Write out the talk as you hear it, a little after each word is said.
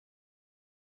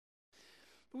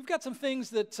We've got some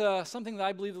things something that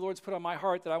I believe the Lord's put on my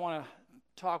heart that I want to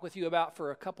talk with you about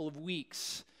for a couple of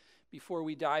weeks before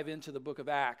we dive into the book of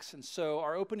Acts. And so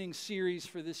our opening series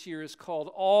for this year is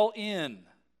called All In.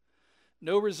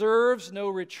 No reserves, no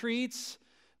retreats,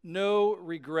 no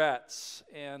regrets.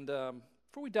 And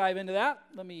before we dive into that,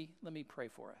 let me pray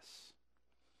for us.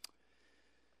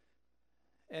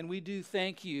 And we do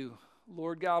thank you,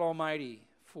 Lord God Almighty,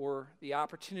 for the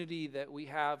opportunity that we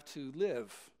have to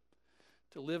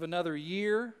live another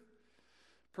year,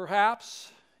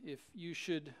 perhaps, if you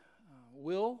should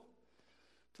will,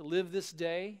 to live this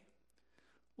day.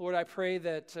 Lord, I pray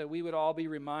that we would all be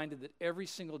reminded that every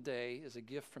single day is a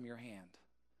gift from your hand.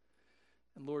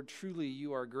 And Lord, truly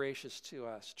you are gracious to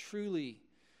us. Truly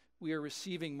we are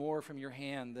receiving more from your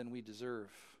hand than we deserve.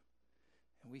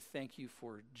 And we thank you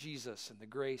for Jesus and the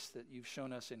grace that you've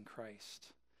shown us in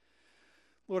Christ.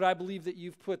 Lord, I believe that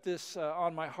you've put this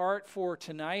on my heart for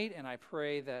tonight, and I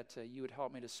pray that you would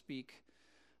help me to speak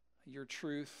your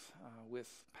truth with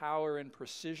power and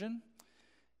precision.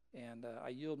 And I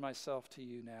yield myself to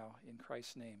you now in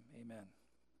Christ's name. Amen.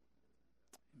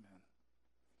 Amen.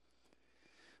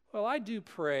 Well, I do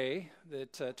pray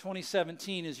that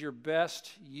 2017 is your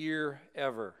best year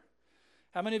ever.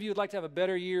 How many of you would like to have a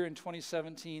better year in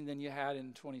 2017 than you had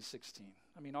in 2016?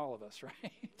 I mean, all of us,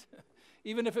 right?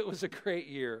 Even if it was a great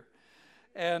year.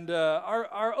 And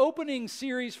our opening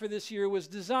series for this year was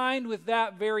designed with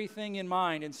that very thing in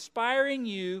mind, inspiring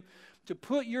you to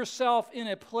put yourself in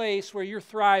a place where you're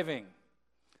thriving.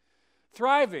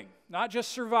 Thriving, not just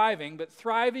surviving, but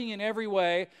thriving in every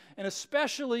way, and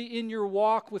especially in your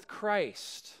walk with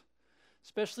Christ,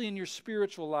 especially in your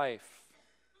spiritual life.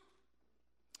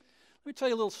 Let me tell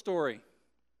you a little story.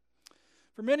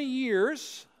 For many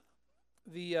years,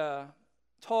 the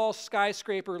tall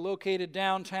skyscraper located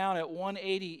downtown at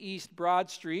 180 East Broad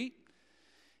Street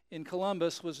in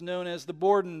Columbus was known as the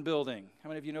Borden Building. How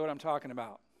many of you know what I'm talking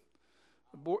about?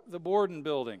 The Borden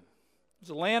Building. It was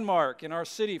a landmark in our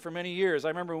city for many years. I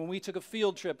remember when we took a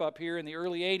field trip up here in the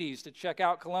early 80s to check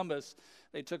out Columbus,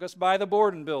 they took us by the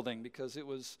Borden Building because it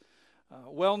was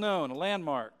well known, a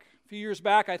landmark. A few years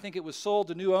back, I think it was sold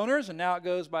to new owners, and now it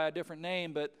goes by a different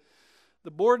name, but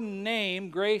the Borden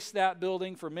name graced that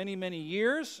building for many, many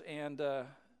years, and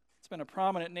it's been a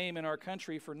prominent name in our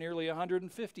country for nearly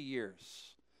 150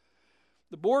 years.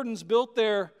 The Bordens built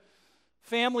their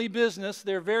family business,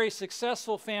 their very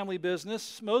successful family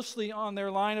business, mostly on their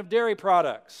line of dairy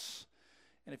products.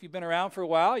 And if you've been around for a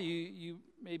while, you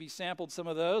maybe sampled some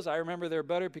of those. I remember their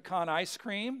butter pecan ice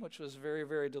cream, which was very,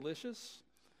 very delicious.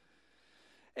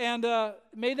 And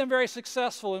made them very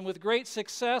successful. And with great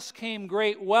success came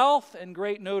great wealth and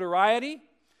great notoriety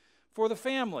for the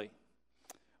family.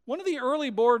 One of the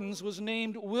early Bordens was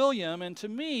named William, and to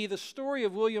me, the story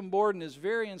of William Borden is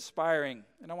very inspiring,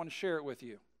 and I want to share it with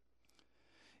you.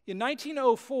 In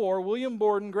 1904, William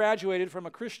Borden graduated from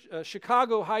a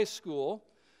Chicago high school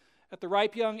at the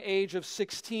ripe young age of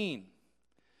 16.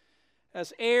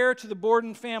 As heir to the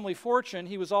Borden family fortune,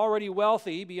 he was already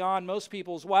wealthy beyond most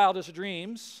people's wildest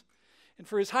dreams. And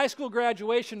for his high school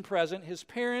graduation present, his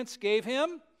parents gave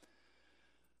him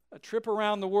a trip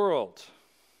around the world.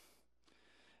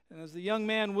 And as the young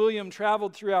man William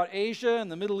traveled throughout Asia and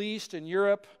the Middle East and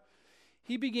Europe,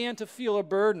 he began to feel a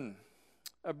burden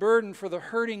for the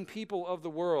hurting people of the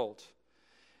world,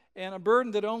 and a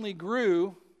burden that only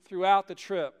grew throughout the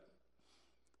trip.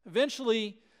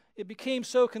 Eventually, it became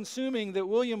so consuming that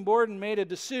William Borden made a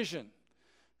decision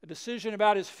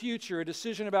about his future, a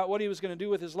decision about what he was going to do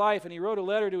with his life, and he wrote a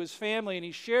letter to his family, and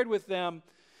he shared with them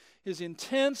his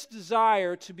intense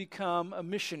desire to become a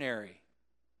missionary.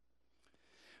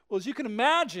 Well, as you can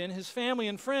imagine, his family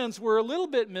and friends were a little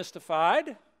bit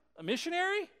mystified. A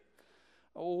missionary?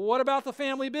 What about the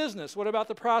family business? What about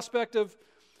the prospect of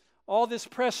all this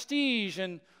prestige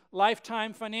and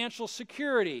lifetime financial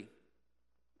security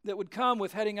that would come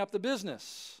with heading up the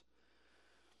business?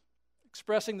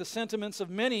 Expressing the sentiments of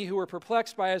many who were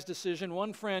perplexed by his decision,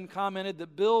 one friend commented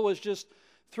that Bill was just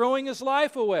throwing his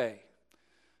life away,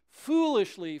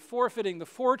 foolishly forfeiting the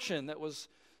fortune that was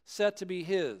set to be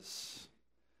his.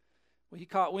 Well, he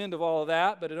caught wind of all of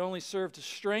that, but it only served to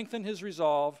strengthen his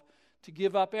resolve to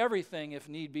give up everything, if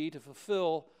need be, to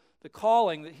fulfill the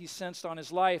calling that he sensed on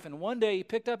his life. And one day he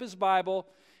picked up his Bible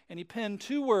and he penned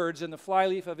two words in the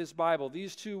flyleaf of his Bible.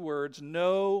 These two words,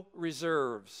 no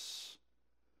reserves.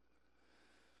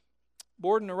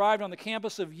 Borden arrived on the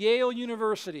campus of Yale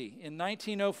University in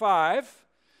 1905,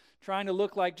 trying to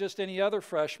look like just any other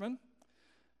freshman.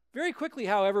 Very quickly,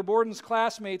 however, Borden's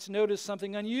classmates noticed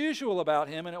something unusual about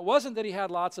him, and it wasn't that he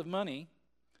had lots of money.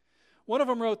 One of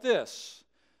them wrote this: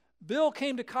 Bill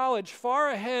came to college far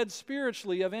ahead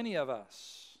spiritually of any of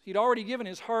us. He'd already given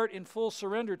his heart in full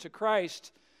surrender to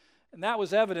Christ, and that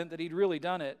was evident that he'd really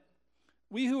done it.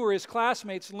 We who were his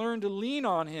classmates learned to lean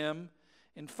on him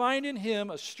and find in him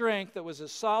a strength that was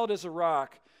as solid as a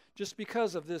rock just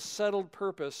because of this settled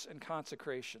purpose and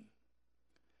consecration.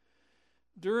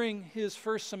 During his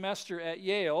first semester at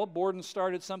Yale, Borden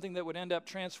started something that would end up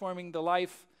transforming the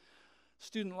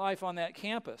student life on that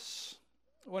campus.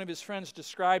 One of his friends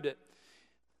described it.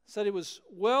 Said it was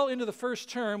well into the first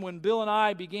term when Bill and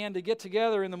I began to get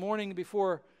together in the morning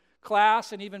before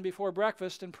class and even before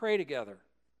breakfast and pray together.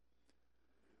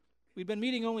 We'd been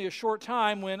meeting only a short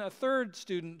time when a third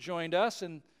student joined us,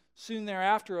 and soon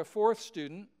thereafter a fourth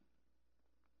student.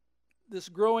 This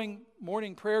growing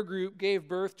morning prayer group gave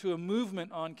birth to a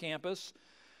movement on campus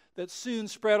that soon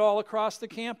spread all across the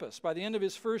campus. By the end of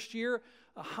his first year,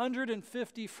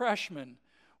 150 freshmen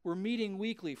were meeting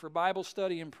weekly for Bible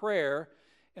study and prayer,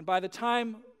 and by the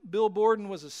time Bill Borden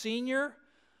was a senior,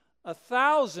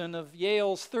 1,000 of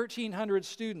Yale's 1,300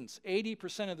 students,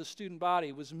 80% of the student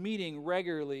body, was meeting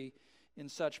regularly in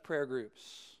such prayer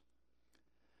groups.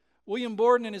 William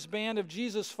Borden and his band of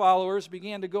Jesus followers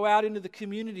began to go out into the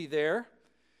community there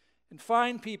and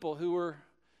find people who were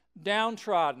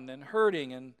downtrodden and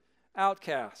hurting and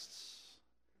outcasts.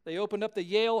 They opened up the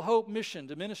Yale Hope Mission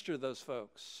to minister to those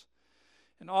folks.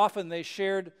 And often they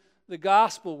shared the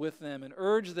gospel with them and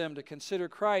urged them to consider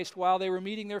Christ while they were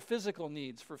meeting their physical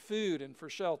needs for food and for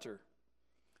shelter.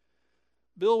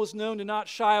 Bill was known to not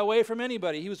shy away from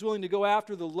anybody. He was willing to go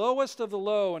after the lowest of the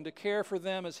low and to care for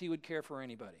them as he would care for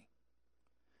anybody.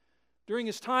 During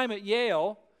his time at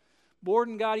Yale,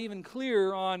 Borden got even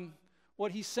clearer on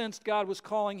what he sensed God was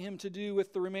calling him to do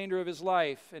with the remainder of his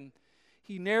life, and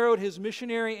he narrowed his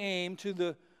missionary aim to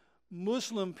the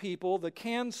Muslim people, the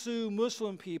Kansu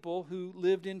Muslim people who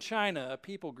lived in China, a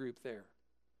people group there.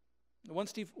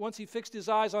 Once he fixed his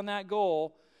eyes on that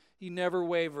goal, he never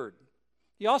wavered.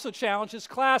 He also challenged his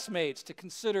classmates to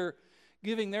consider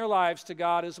giving their lives to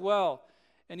God as well,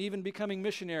 and even becoming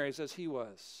missionaries as he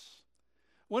was.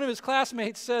 One of his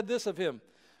classmates said this of him: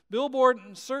 Bill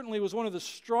Borden certainly was one of the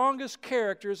strongest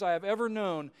characters I have ever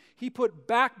known. He put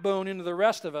backbone into the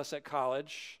rest of us at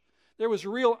college. There was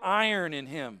real iron in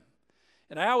him.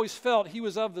 And I always felt he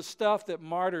was of the stuff that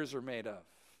martyrs are made of.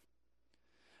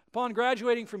 Upon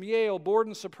graduating from Yale,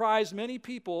 Borden surprised many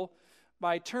people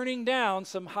by turning down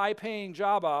some high-paying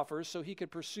job offers so he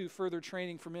could pursue further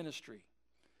training for ministry.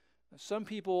 Some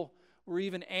people were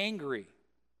even angry.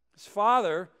 His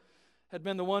father had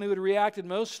been the one who had reacted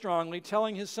most strongly,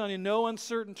 telling his son in no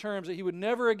uncertain terms that he would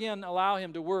never again allow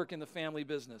him to work in the family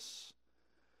business.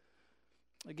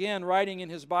 Again, writing in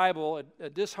his Bible, a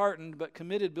disheartened but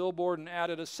committed Bill Borden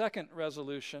added a second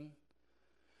resolution: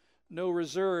 no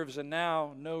reserves and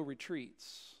now no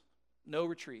retreats. No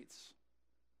retreats.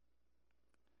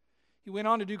 He went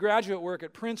on to do graduate work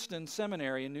at Princeton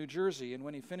Seminary in New Jersey, and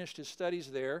when he finished his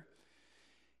studies there,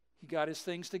 he got his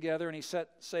things together and he set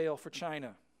sail for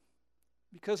China.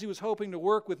 Because he was hoping to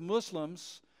work with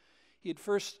Muslims, he had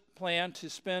first planned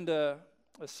to spend a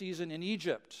season in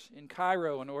Egypt, in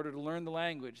Cairo, in order to learn the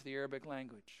language, the Arabic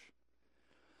language.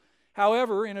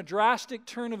 However, in a drastic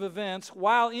turn of events,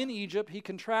 while in Egypt, he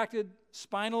contracted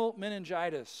spinal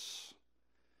meningitis.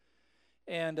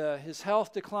 And his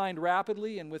health declined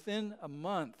rapidly, and within a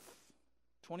month,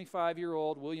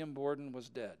 25-year-old William Borden was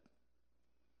dead.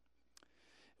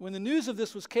 When the news of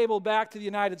this was cabled back to the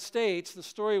United States, the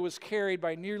story was carried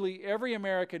by nearly every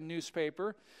American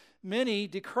newspaper. Many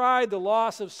decried the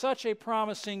loss of such a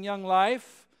promising young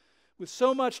life with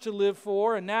so much to live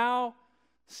for, and now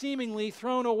seemingly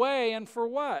thrown away, and for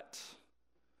what?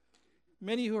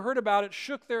 Many who heard about it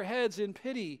shook their heads in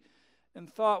pity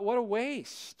and thought, what a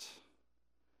waste.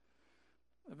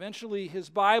 Eventually, his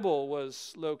Bible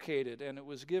was located, and it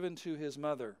was given to his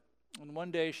mother. And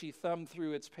one day she thumbed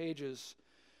through its pages,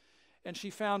 and she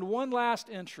found one last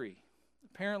entry,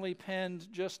 apparently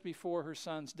penned just before her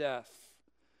son's death.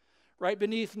 Right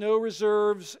beneath no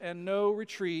reserves and no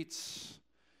retreats,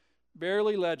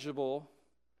 barely legible,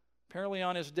 apparently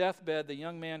on his deathbed, the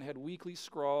young man had weakly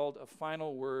scrawled a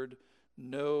final word: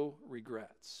 no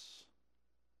regrets.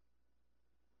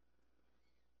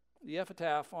 The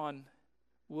epitaph on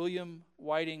William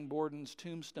Whiting Borden's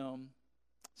tombstone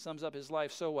sums up his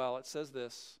life so well. It says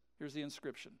this. Here's the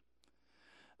inscription: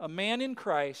 a man in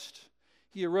Christ,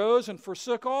 he arose and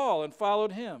forsook all and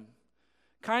followed him.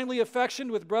 Kindly affectioned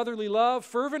with brotherly love,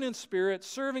 fervent in spirit,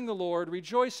 serving the Lord,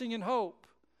 rejoicing in hope,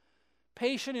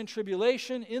 patient in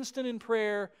tribulation, instant in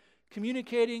prayer,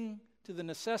 communicating to the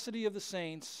necessity of the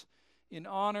saints, in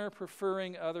honor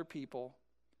preferring other people,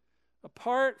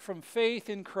 Apart from faith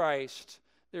in Christ,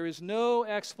 there is no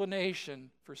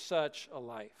explanation for such a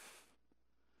life.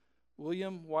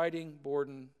 William Whiting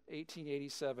Borden,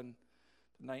 1887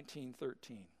 to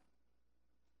 1913.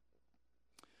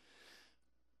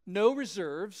 No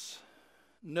reserves,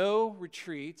 no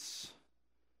retreats,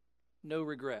 no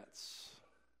regrets.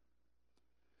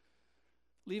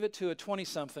 Leave it to a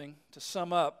 20-something to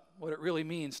sum up what it really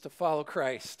means to follow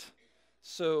Christ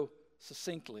so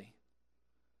succinctly.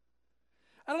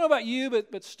 I don't know about you,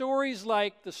 but stories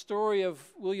like the story of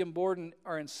William Borden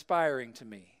are inspiring to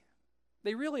me.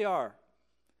 They really are.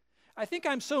 I think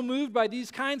I'm so moved by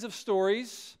these kinds of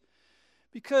stories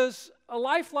because a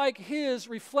life like his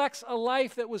reflects a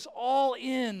life that was all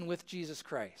in with Jesus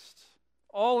Christ.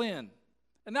 All in.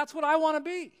 And that's what I want to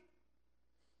be.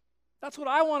 That's what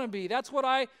I want to be. That's what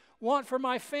I want for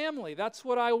my family. That's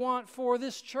what I want for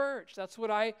this church. That's what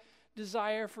I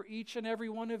desire for each and every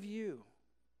one of you.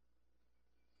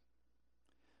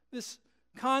 This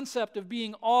concept of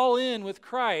being all in with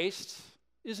Christ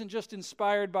isn't just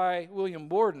inspired by William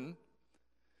Borden.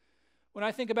 When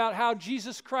I think about how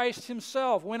Jesus Christ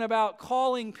himself went about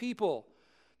calling people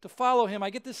to follow him, I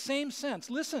get the same sense.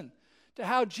 Listen to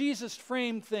how Jesus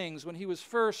framed things when he was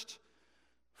first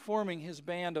forming his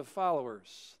band of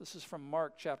followers. This is from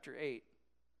Mark chapter 8.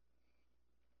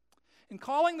 In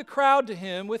calling the crowd to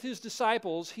him with his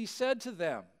disciples, he said to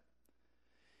them,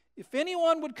 "If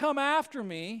anyone would come after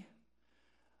me,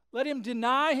 let him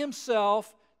deny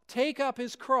himself, take up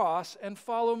his cross, and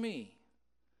follow me.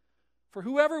 For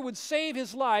whoever would save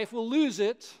his life will lose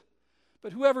it,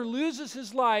 but whoever loses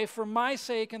his life for my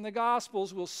sake and the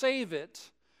gospel's will save it.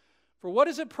 For what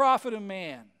does it profit a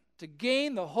man to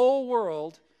gain the whole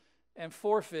world and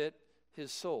forfeit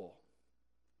his soul?"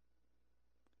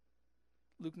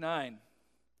 Luke 9.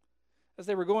 As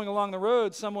they were going along the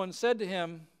road, someone said to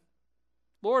him,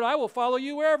 "Lord, I will follow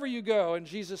you wherever you go." And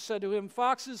Jesus said to him,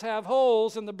 "Foxes have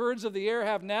holes and the birds of the air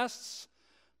have nests,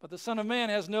 but the Son of Man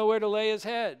has nowhere to lay his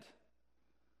head."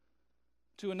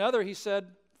 To another he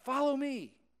said, "Follow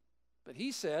me." But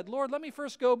he said, "Lord, let me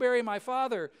first go bury my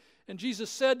father." And Jesus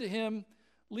said to him,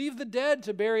 "Leave the dead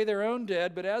to bury their own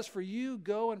dead, but as for you,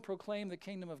 go and proclaim the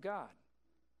kingdom of God."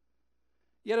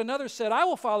 Yet another said, "I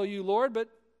will follow you, Lord, but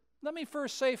let me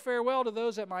first say farewell to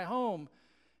those at my home."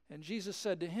 And Jesus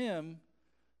said to him,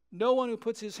 "No one who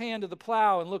puts his hand to the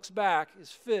plow and looks back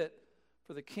is fit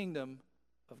for the kingdom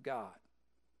of God."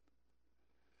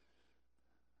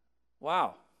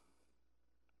 Wow.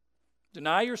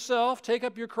 Deny yourself, take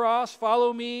up your cross,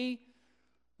 follow me,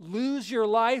 lose your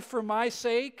life for my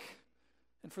sake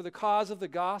and for the cause of the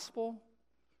gospel.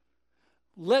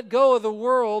 Let go of the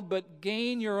world, but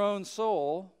gain your own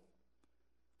soul.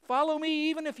 Follow me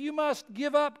even if you must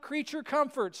give up creature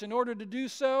comforts in order to do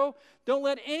so. Don't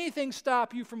let anything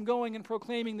stop you from going and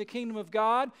proclaiming the kingdom of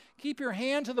God. Keep your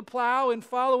hand to the plow in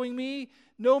following me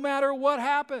no matter what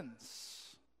happens.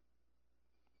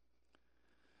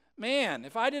 Man,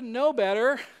 if I didn't know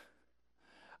better,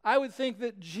 I would think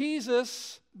that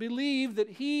Jesus believed that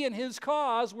he and his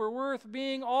cause were worth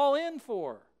being all in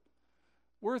for,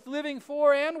 worth living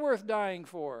for and worth dying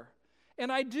for.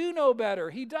 And I do know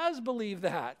better. He does believe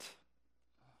that.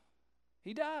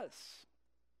 He does.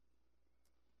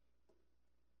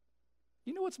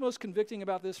 You know what's most convicting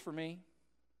about this for me?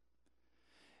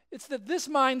 It's that this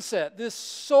mindset, this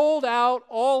sold-out,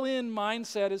 all-in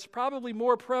mindset, is probably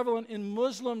more prevalent in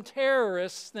Muslim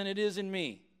terrorists than it is in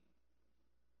me.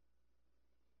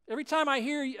 Every time I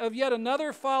hear of yet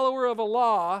another follower of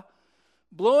Allah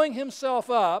blowing himself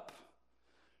up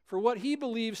for what he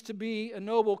believes to be a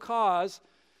noble cause,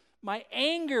 my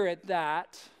anger at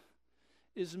that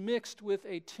is mixed with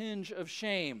a tinge of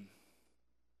shame.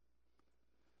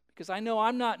 Because I know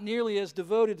I'm not nearly as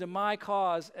devoted to my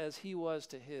cause as he was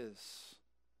to his.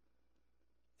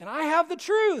 And I have the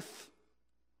truth.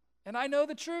 And I know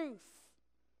the truth.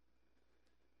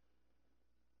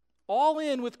 All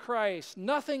in with Christ,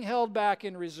 nothing held back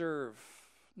in reserve.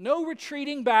 No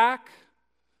retreating back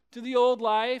to the old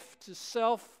life, to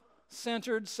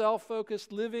self-centered,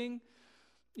 self-focused living,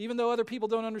 even though other people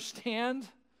don't understand.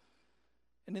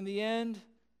 And in the end,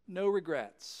 no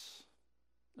regrets,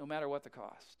 no matter what the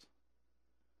cost.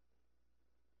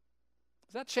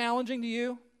 Is that challenging to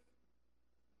you?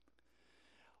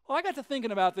 Well, I got to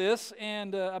thinking about this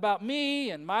and about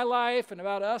me and my life and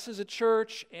about us as a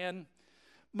church, and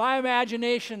my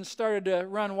imagination started to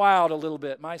run wild a little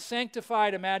bit. My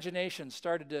sanctified imagination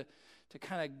started to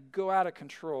kind of go out of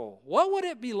control. What would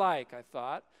it be like, I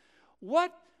thought?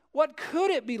 What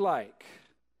could it be like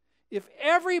if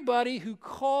everybody who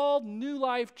called New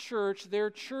Life Church their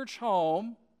church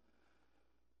home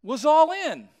was all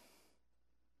in?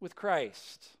 with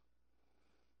Christ.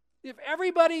 If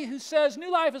everybody who says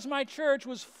New Life is my church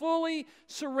was fully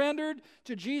surrendered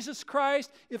to Jesus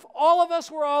Christ, if all of us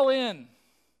were all in,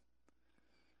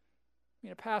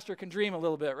 a pastor can dream a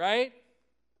little bit, right?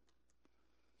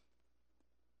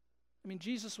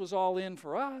 Jesus was all in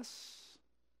for us.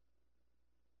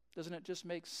 Doesn't it just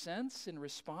make sense in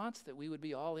response that we would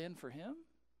be all in for him?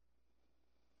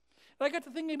 And I got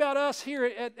to thinking about us here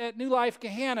at New Life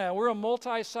Gahanna. We're a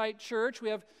multi-site church. We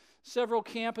have several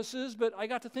campuses, but I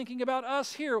got to thinking about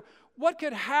us here. What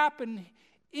could happen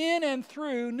in and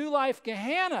through New Life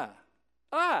Gahanna,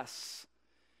 us,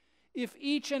 if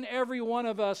each and every one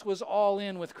of us was all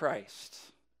in with Christ,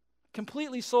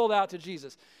 completely sold out to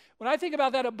Jesus? When I think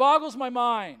about that, it boggles my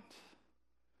mind.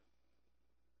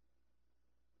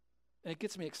 And it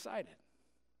gets me excited.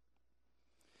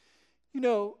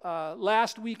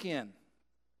 Last weekend,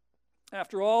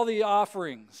 after all the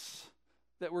offerings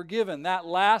that were given that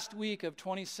last week of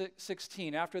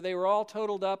 2016, after they were all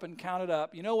totaled up and counted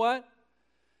up, you know what?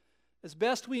 As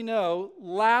best we know,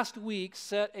 last week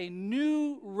set a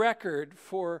new record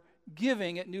for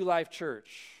giving at New Life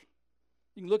Church.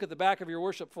 You can look at the back of your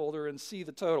worship folder and see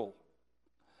the total.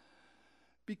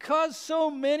 Because so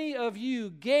many of you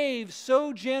gave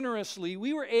so generously,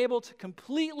 we were able to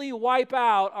completely wipe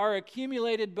out our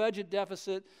accumulated budget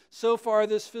deficit so far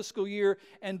this fiscal year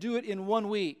and do it in 1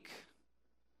 week.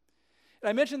 And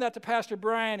I mentioned that to Pastor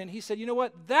Brian, and he said, you know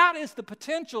what? That is the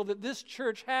potential that this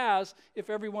church has if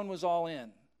everyone was all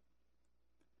in.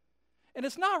 And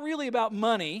it's not really about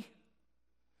money.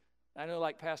 I know,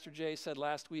 like Pastor Jay said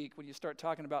last week, when you start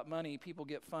talking about money, people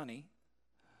get funny.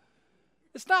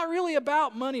 It's not really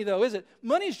about money, though, is it?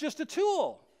 Money's just a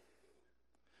tool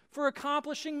for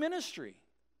accomplishing ministry.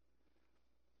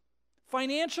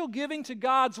 Financial giving to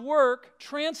God's work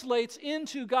translates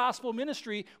into gospel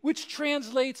ministry, which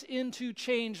translates into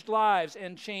changed lives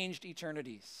and changed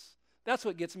eternities. That's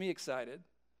what gets me excited.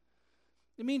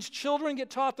 It means children get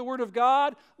taught the Word of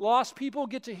God, lost people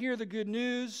get to hear the good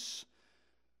news,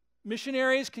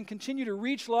 missionaries can continue to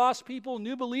reach lost people,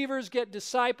 new believers get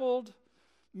discipled,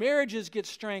 marriages get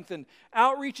strengthened,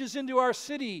 outreaches into our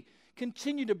city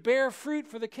continue to bear fruit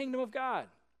for the kingdom of God.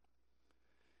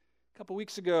 A couple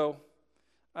weeks ago,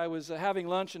 I was having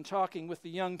lunch and talking with the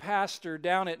young pastor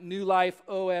down at New Life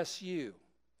OSU.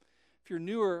 If you're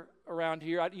newer around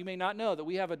here, you may not know that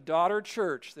we have a daughter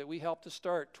church that we helped to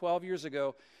start 12 years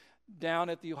ago down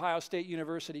at the Ohio State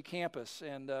University campus.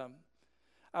 And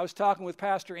I was talking with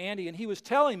Pastor Andy, and he was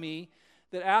telling me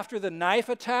that after the knife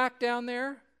attack down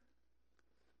there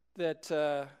that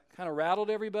kind of rattled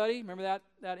everybody, remember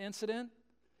that incident?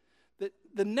 That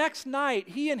the next night,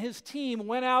 he and his team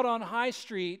went out on High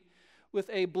Street with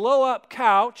a blow-up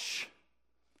couch.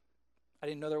 I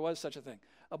didn't know there was such a thing.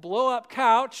 A blow-up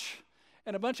couch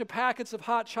and a bunch of packets of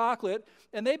hot chocolate,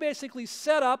 and they basically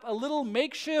set up a little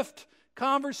makeshift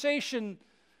conversation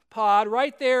pod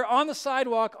right there on the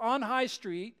sidewalk on High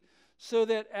Street so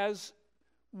that as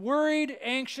worried,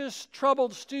 anxious,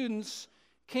 troubled students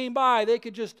came by, they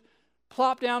could just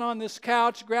plop down on this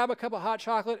couch, grab a cup of hot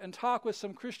chocolate, and talk with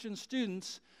some Christian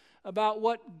students about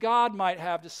what God might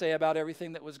have to say about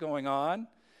everything that was going on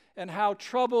and how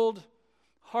troubled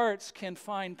hearts can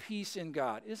find peace in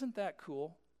God. Isn't that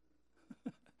cool?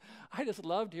 I just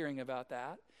loved hearing about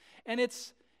that. And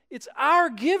it's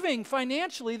our giving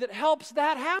financially that helps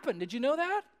that happen. Did you know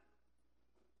that?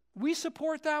 We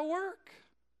support that work.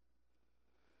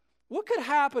 What could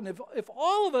happen if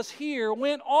all of us here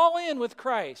went all in with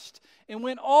Christ and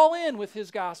went all in with his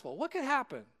gospel? What could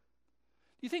happen?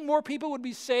 Do you think more people would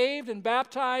be saved and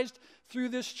baptized through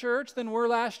this church than were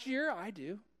last year? I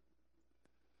do.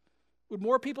 Would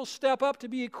more people step up to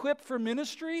be equipped for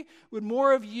ministry? Would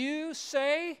more of you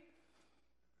say,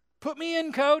 put me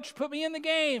in, coach, put me in the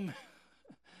game.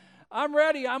 I'm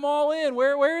ready, I'm all in.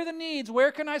 Where are the needs?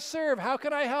 Where can I serve? How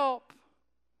can I help?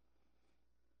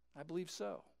 I believe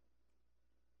so.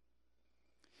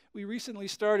 We recently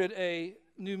started a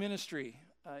new ministry.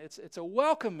 It's a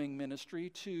welcoming ministry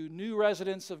to new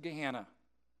residents of Gahanna.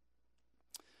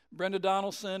 Brenda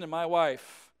Donaldson and my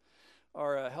wife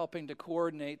are helping to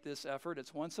coordinate this effort.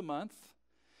 It's once a month.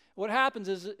 What happens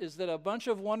is that a bunch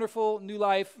of wonderful New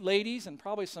Life ladies, and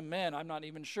probably some men, I'm not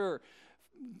even sure,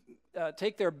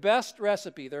 take their best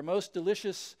recipe, their most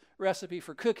delicious recipe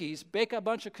for cookies, bake a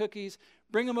bunch of cookies,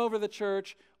 bring them over to the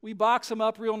church, we box them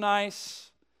up real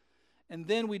nice, and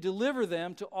then we deliver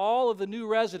them to all of the new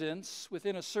residents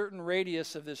within a certain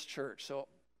radius of this church. So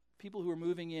people who are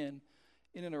moving in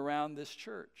and around this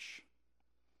church.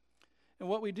 And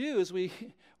what we do is we're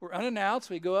unannounced,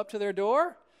 we go up to their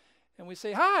door, And we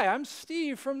say, "Hi, I'm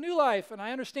Steve from New Life, and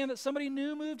I understand that somebody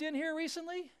new moved in here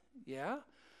recently." "Yeah."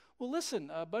 "Well,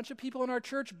 listen, a bunch of people in our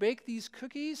church bake these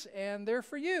cookies, and they're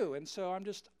for you. And so I'm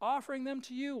just offering them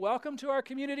to you. Welcome to our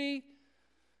community.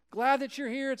 Glad that you're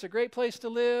here. It's a great place to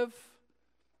live.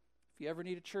 If you ever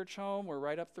need a church home, we're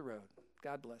right up the road.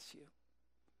 God bless you."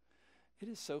 It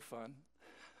is so fun.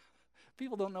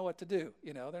 People don't know what to do.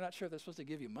 They're not sure if they're supposed to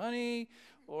give you money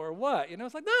or what.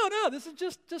 It's like, no, this is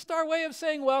just our way of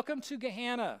saying welcome to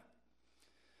Gahanna.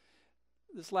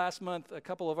 This last month, a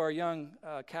couple of our young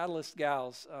Catalyst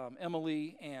gals,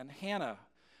 Emily and Hannah,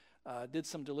 did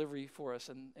some delivery for us.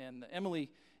 And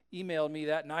Emily emailed me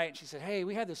that night, and she said, "Hey,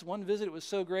 we had this one visit. It was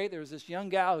so great. There was this young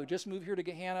gal who just moved here to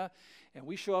Gahanna, and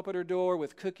we show up at her door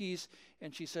with cookies."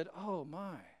 And she said, "Oh,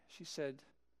 my." She said,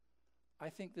 "I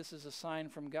think this is a sign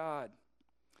from God.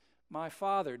 My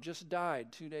father just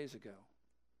died 2 days ago.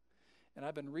 And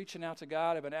I've been reaching out to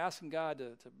God. I've been asking God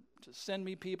to send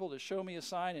me people to show me a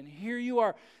sign. And here you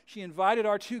are." She invited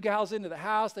our two gals into the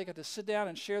house. They got to sit down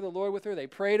and share the Lord with her. They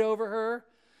prayed over her.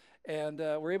 And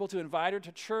were able to invite her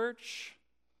to church.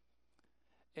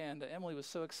 And Emily was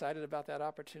so excited about that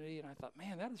opportunity. And I thought,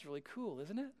 man, that is really cool,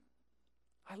 isn't it?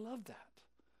 I love that.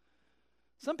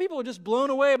 Some people are just blown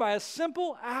away by a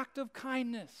simple act of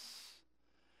kindness.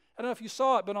 I don't know if you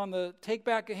saw it, but on the Take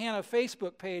Back Gahanna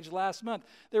Facebook page last month,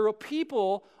 there were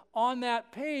people on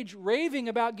that page raving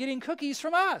about getting cookies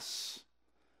from us.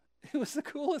 It was the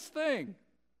coolest thing.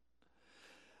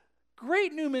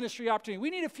 Great new ministry opportunity.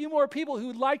 We need a few more people who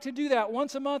would like to do that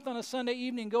once a month on a Sunday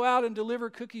evening, go out and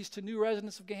deliver cookies to new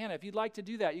residents of Gahanna. If you'd like to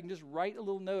do that, you can just write a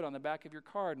little note on the back of your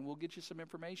card, and we'll get you some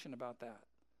information about that.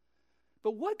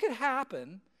 But what could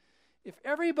happen if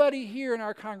everybody here in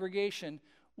our congregation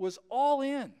was all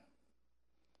in,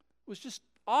 was just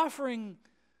offering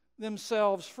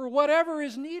themselves for whatever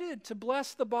is needed to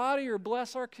bless the body or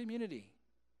bless our community?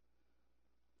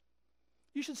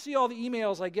 You should see all the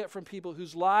emails I get from people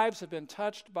whose lives have been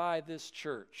touched by this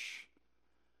church.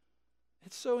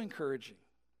 It's so encouraging.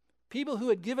 People who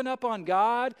had given up on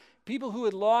God, people who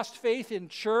had lost faith in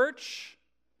church.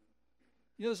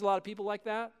 There's a lot of people like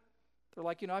that. They're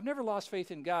like, I've never lost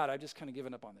faith in God. I've just kind of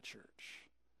given up on the church.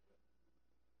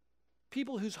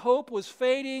 People whose hope was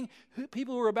fading,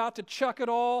 people who were about to chuck it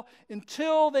all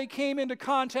until they came into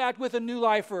contact with a new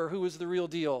lifer who was the real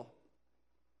deal.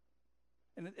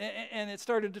 And it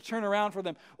started to turn around for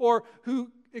them. Or who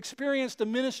experienced the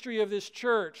ministry of this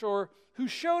church, or who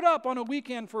showed up on a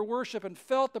weekend for worship and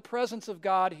felt the presence of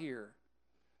God here.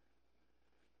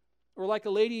 Or like a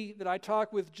lady that I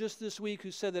talked with just this week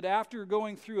who said that after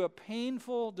going through a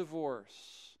painful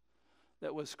divorce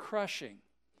that was crushing,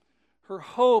 her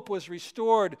hope was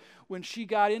restored when she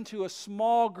got into a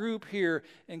small group here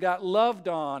and got loved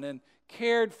on and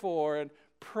cared for and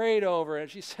prayed over. And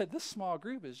she said, this small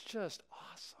group is just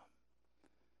awesome.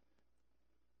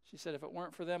 She said, if it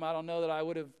weren't for them, I don't know that I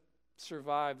would have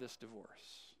survived this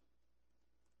divorce.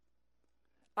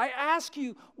 I ask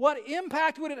you, what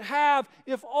impact would it have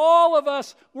if all of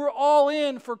us were all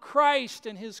in for Christ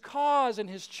and His cause and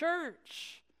His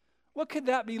church? What could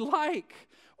that be like?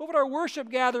 What would our worship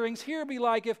gatherings here be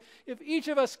like if each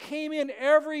of us came in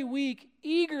every week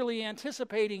eagerly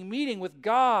anticipating meeting with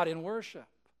God in worship?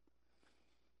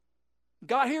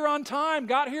 Got here on time,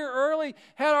 got here early,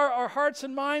 had our hearts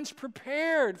and minds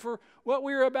prepared for what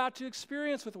we were about to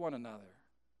experience with one another.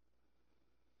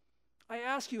 I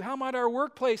ask you, how might our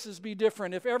workplaces be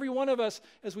different if every one of us,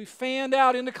 as we fanned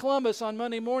out into Columbus on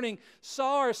Monday morning,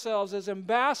 saw ourselves as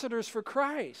ambassadors for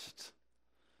Christ,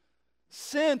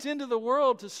 sent into the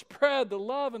world to spread the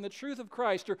love and the truth of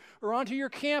Christ, or onto your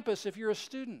campus if you're a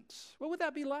student? What would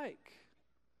that be like?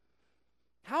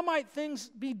 How might things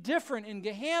be different in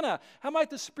Gahanna? How might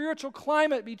the spiritual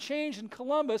climate be changed in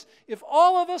Columbus if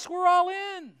all of us were all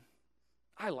in?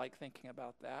 I like thinking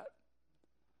about that.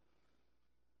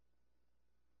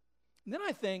 And then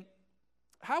I think,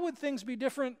 how would things be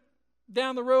different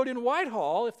down the road in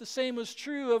Whitehall if the same was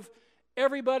true of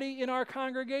everybody in our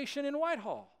congregation in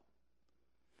Whitehall?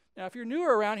 Now, if you're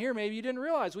newer around here, maybe you didn't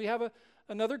realize we have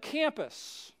another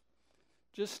campus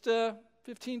just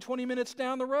 15, 20 minutes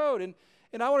down the road.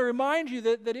 And I want to remind you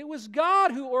that it was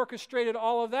God who orchestrated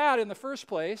all of that in the first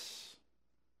place.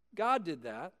 God did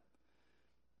that.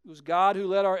 It was God who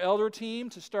led our elder team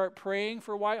to start praying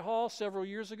for Whitehall several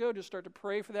years ago, to start to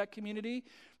pray for that community,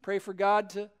 pray for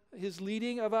God to His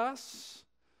leading of us.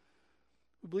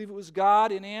 We believe it was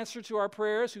God, in answer to our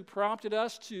prayers, who prompted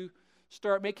us to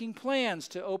start making plans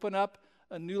to open up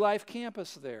a New Life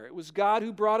campus there. It was God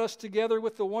who brought us together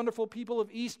with the wonderful people of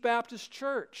East Baptist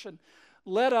Church and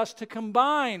led us to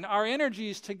combine our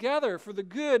energies together for the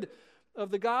good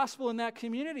of the gospel in that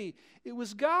community. It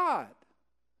was God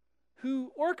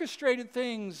who orchestrated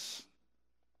things.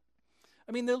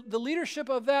 I mean, the leadership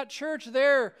of that church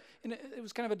there, and it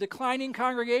was kind of a declining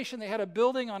congregation. They had a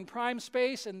building on prime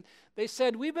space, and they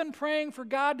said, we've been praying for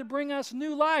God to bring us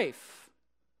new life.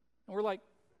 And we're like,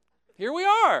 here we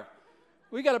are.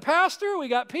 We got a pastor, we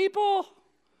got people.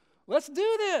 Let's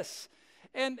do this.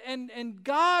 And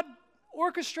God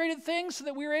orchestrated things so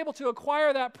that we were able to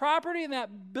acquire that property and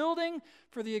that building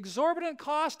for the exorbitant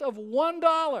cost of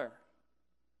 $1.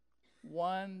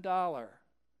 $1.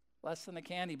 Less than a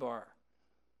candy bar.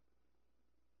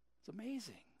 It's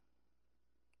amazing.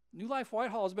 New Life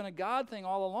Whitehall has been a God thing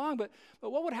all along, but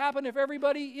what would happen if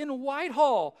everybody in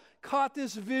Whitehall caught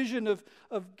this vision of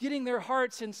getting their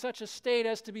hearts in such a state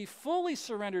as to be fully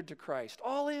surrendered to Christ,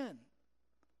 all in?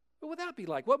 What would that be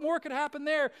like? What more could happen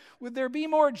there? Would there be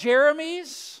more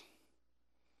Jeremys?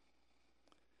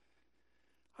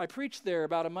 I preached there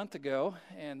about a month ago,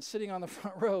 and sitting on the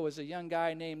front row was a young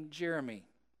guy named Jeremy.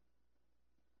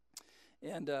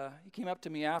 And he came up to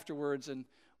me afterwards, and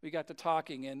we got to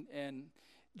talking, and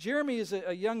Jeremy is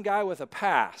a young guy with a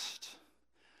past.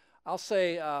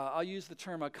 I'll use the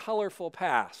term a colorful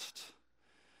past.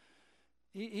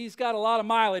 He's got a lot of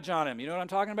mileage on him. You know what I'm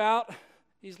talking about?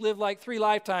 He's lived like 3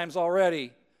 lifetimes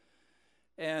already,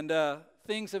 and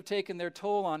things have taken their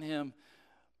toll on him.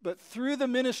 But through the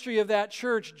ministry of that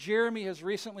church, Jeremy has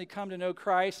recently come to know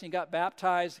Christ, and he got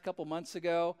baptized a couple months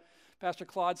ago. Pastor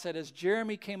Claude said as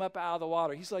Jeremy came up out of the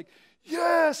water, he's like,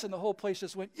 yes! And the whole place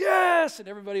just went, yes! And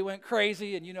everybody went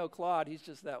crazy, and you know Claude, he's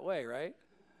just that way, right?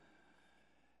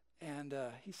 And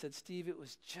he said, Steve, it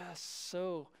was just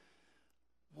so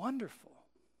wonderful.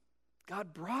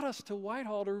 God brought us to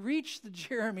Whitehall to reach the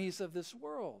Jeremys of this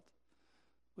world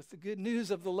with the good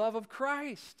news of the love of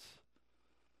Christ.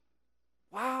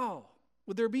 Wow.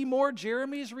 Would there be more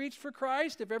Jeremys reached for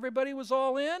Christ if everybody was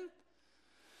all in?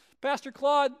 Pastor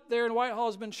Claude there in Whitehall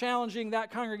has been challenging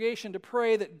that congregation to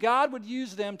pray that God would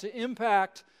use them to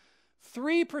impact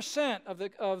 3% of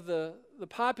the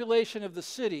population of the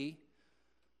city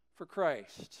for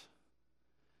Christ.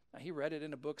 Now, he read it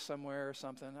in a book somewhere or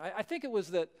something. I think it was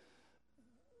that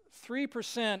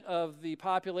 3% of the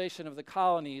population of the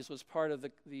colonies was part of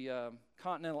the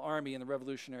Continental Army in the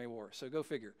Revolutionary War. So go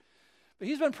figure. But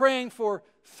he's been praying for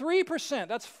 3%.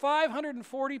 That's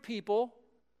 540 people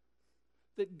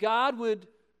that God would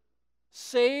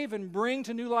save and bring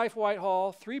to New Life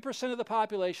Whitehall. 3% of the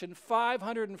population,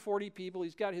 540 people.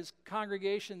 He's got his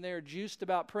congregation there juiced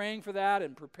about praying for that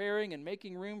and preparing and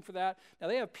making room for that. Now,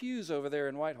 they have pews over there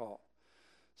in Whitehall.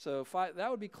 So that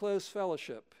would be close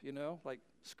fellowship, you know, like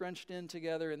scrunched in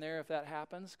together in there if that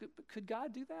happens. Could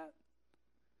God do that?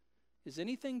 Is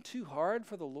anything too hard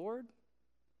for the Lord?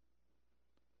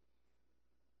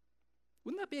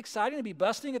 Wouldn't that be exciting to be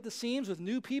busting at the seams with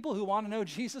new people who want to know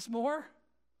Jesus more?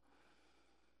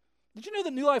 Did you know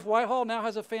that New Life Whitehall now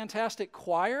has a fantastic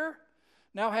choir?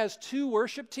 Now has 2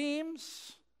 worship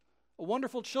teams, a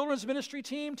wonderful children's ministry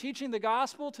team teaching the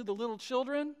gospel to the little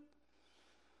children.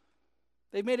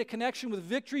 They've made a connection with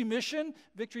Victory Mission.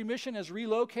 Victory Mission has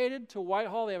relocated to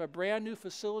Whitehall. They have a brand new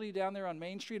facility down there on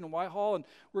Main Street in Whitehall, and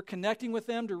we're connecting with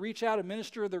them to reach out and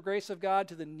minister the grace of God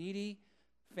to the needy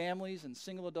families and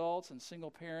single adults and single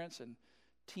parents and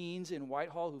teens in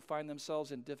Whitehall who find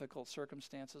themselves in difficult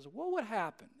circumstances. What would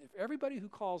happen if everybody who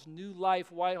calls New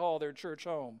Life Whitehall their church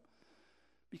home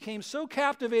became so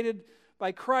captivated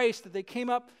by Christ that they came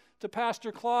up to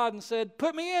Pastor Claude and said,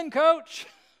 "Put me in, coach."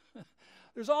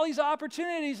 There's all these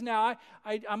opportunities now.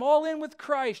 I'm all in with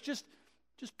Christ. Just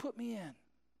put me in.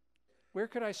 Where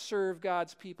could I serve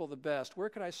God's people the best? Where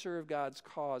could I serve God's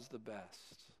cause the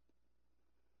best?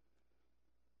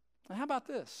 And how about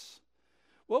this?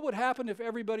 What would happen if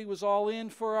everybody was all in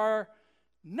for our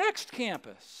next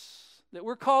campus that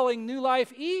we're calling New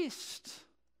Life East?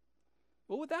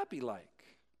 What would that be like?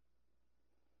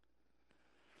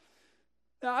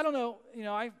 Now, I don't know. You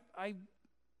know,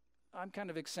 I'm kind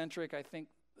of eccentric. I think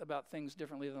about things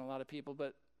differently than a lot of people.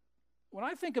 But when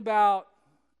I think about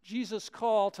Jesus'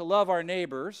 call to love our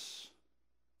neighbors,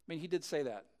 I mean, he did say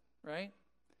that, right?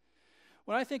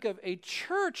 When I think of a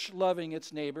church loving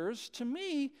its neighbors, to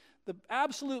me, the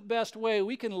absolute best way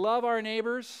we can love our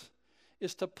neighbors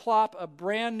is to plop a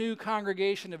brand new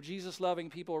congregation of Jesus-loving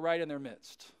people right in their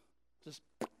midst. Just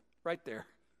right there.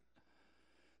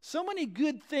 So many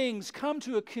good things come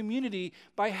to a community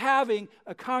by having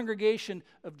a congregation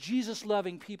of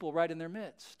Jesus-loving people right in their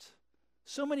midst.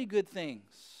 So many good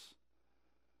things.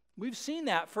 We've seen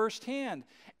that firsthand.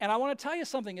 And I want to tell you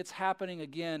something, it's happening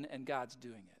again, and God's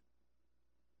doing it.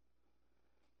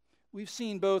 we've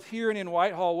seen both here and in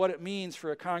Whitehall what it means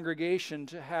for a congregation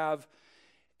to have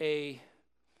a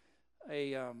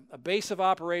base of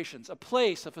operations, a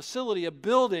place, a facility, a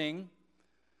building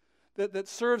that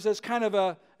serves as kind of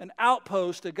an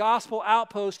outpost, a gospel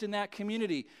outpost in that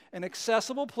community, an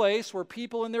accessible place where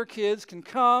people and their kids can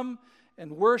come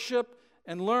and worship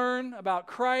and learn about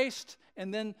Christ,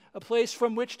 and then a place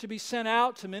from which to be sent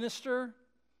out to minister.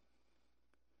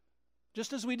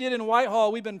 Just as we did in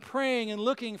Whitehall, we've been praying and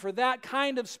looking for that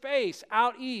kind of space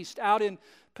out east, out in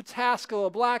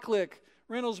Pataskala, Blacklick,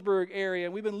 Reynoldsburg area.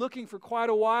 And we've been looking for quite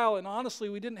a while, and honestly,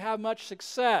 we didn't have much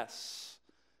success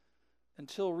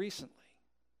until recently.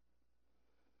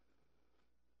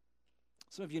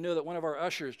 Some of you know that one of our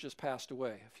ushers just passed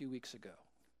away a few weeks ago.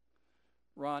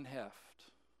 Ron Heft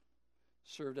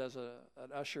served as an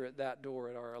usher at that door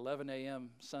at our 11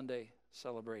 a.m. Sunday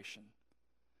celebration.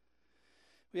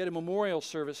 We had a memorial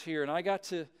service here, and I got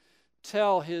to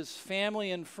tell his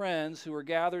family and friends who were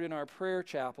gathered in our prayer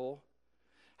chapel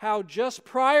how just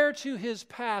prior to his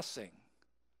passing,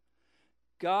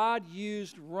 God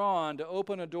used Ron to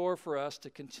open a door for us to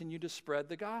continue to spread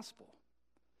the gospel.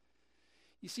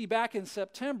 You see, back in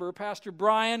September, Pastor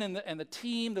Brian and the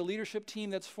team, the leadership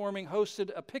team that's forming, hosted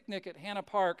a picnic at Hannah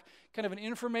Park, kind of an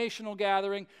informational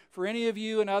gathering for any of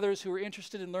you and others who are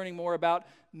interested in learning more about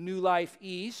New Life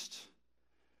East.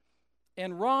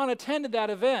 And Ron attended that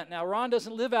event. Now, Ron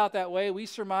doesn't live out that way. We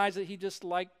surmise that he just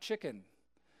liked chicken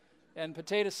and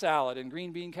potato salad and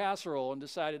green bean casserole and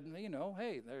decided,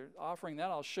 hey, they're offering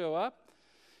that, I'll show up.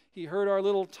 He heard our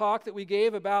little talk that we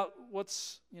gave about what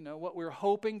we're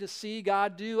hoping to see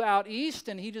God do out east,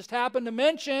 and he just happened to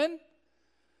mention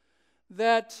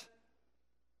that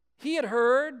he had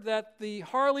heard that the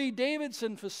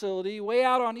Harley-Davidson facility way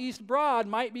out on East Broad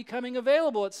might be coming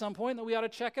available at some point, and that we ought to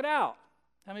check it out.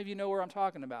 How many of you know where I'm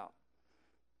talking about?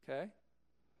 Okay.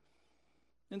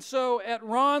 And so at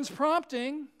Ron's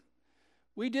prompting,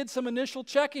 we did some initial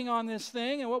checking on this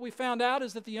thing, and what we found out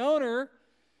is that the owner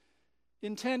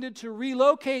intended to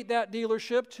relocate that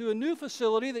dealership to a new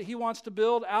facility that he wants to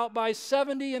build out by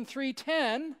 70 and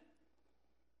 310,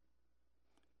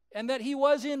 and that he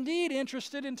was indeed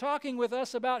interested in talking with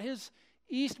us about his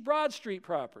East Broad Street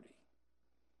property.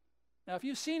 Now, if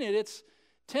you've seen it, it's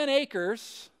 10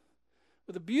 acres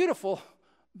with a beautiful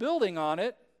building on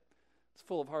it. It's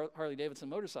full of Harley-Davidson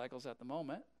motorcycles at the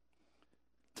moment.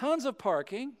 Tons of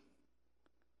parking.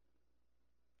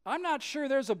 I'm not sure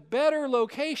there's a better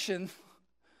location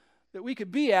that we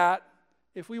could be at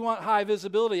if we want high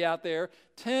visibility out there.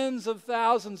 Tens of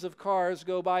thousands of cars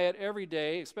go by it every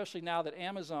day, especially now that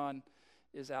Amazon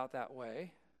is out that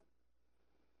way.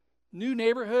 New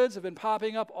neighborhoods have been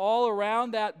popping up all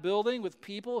around that building with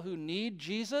people who need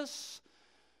Jesus.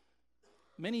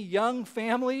 Many young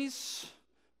families,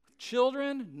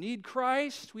 children need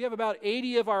Christ. We have about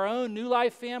 80 of our own New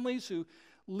Life families who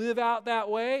live out that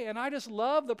way, and I just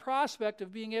love the prospect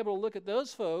of being able to look at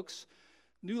those folks,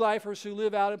 New Lifers who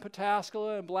live out in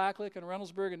Pataskala and Blacklick and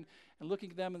Reynoldsburg, and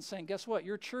looking at them and saying, guess what?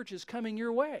 Your church is coming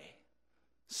your way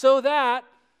so that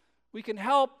we can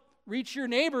help reach your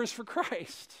neighbors for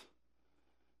Christ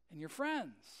and your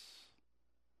friends.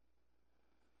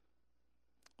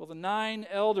 Well, the 9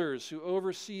 elders who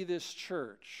oversee this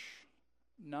church,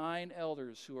 9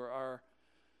 elders who are our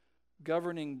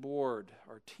governing board,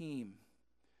 our team,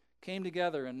 came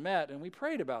together and met, and we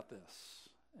prayed about this,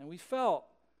 and we felt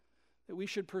that we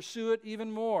should pursue it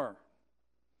even more.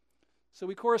 So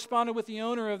we corresponded with the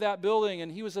owner of that building,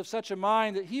 and he was of such a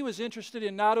mind that he was interested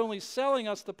in not only selling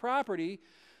us the property,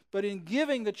 but in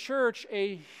giving the church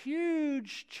a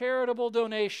huge charitable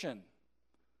donation,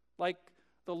 like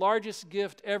the largest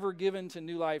gift ever given to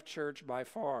New Life Church by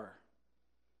far.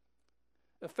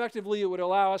 Effectively, it would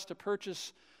allow us to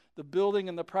purchase the building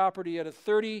and the property at a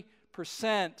 30%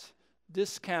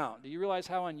 discount. Do you realize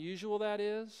how unusual that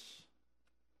is?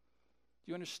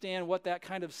 Do you understand what that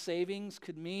kind of savings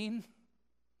could mean?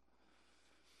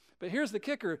 But here's the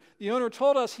kicker. The owner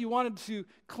told us he wanted to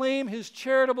claim his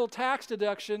charitable tax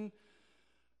deduction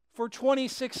for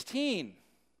 2016.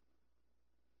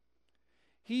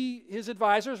 His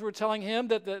advisors were telling him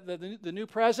that the new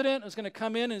president is going to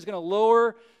come in and is going to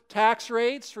lower tax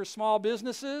rates for small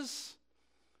businesses.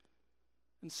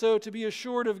 And so to be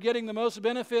assured of getting the most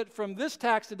benefit from this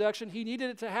tax deduction, he needed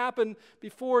it to happen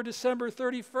before December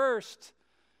 31st.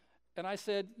 And I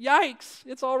said, yikes,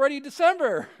 it's already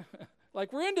December.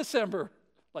 Like we're in December.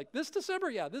 Like this December?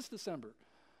 Yeah, this December.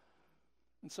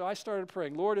 And so I started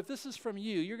praying, Lord, if this is from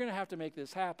you, you're going to have to make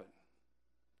this happen.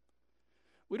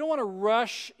 We don't want to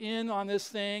rush in on this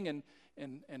thing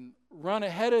and run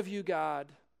ahead of you, God.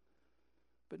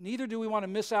 But neither do we want to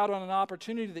miss out on an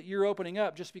opportunity that you're opening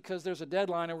up just because there's a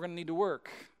deadline and we're going to need to work.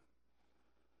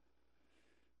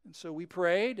 And so we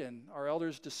prayed, and our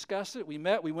elders discussed it. We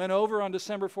met. We went over on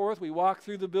December 4th. We walked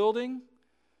through the building.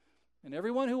 And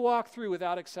everyone who walked through,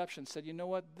 without exception, said, you know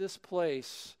what? This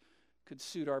place could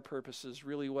suit our purposes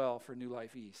really well for New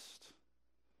Life East.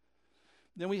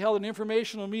 Then we held an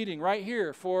informational meeting right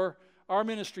here for our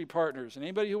ministry partners and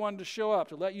anybody who wanted to show up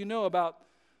to let you know about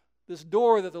this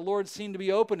door that the Lord seemed to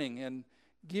be opening and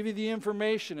give you the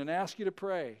information and ask you to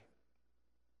pray.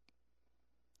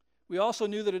 We also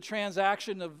knew that a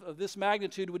transaction of this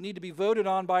magnitude would need to be voted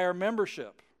on by our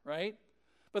membership, right?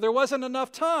 But there wasn't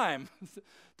enough time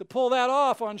to pull that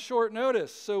off on short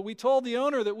notice. So we told the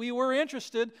owner that we were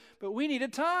interested, but we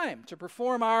needed time to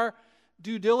perform our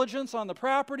due diligence on the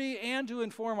property and to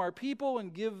inform our people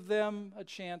and give them a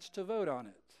chance to vote on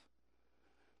it.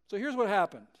 So here's what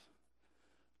happened.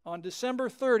 On December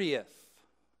 30th,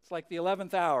 it's like the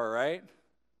 11th hour, right?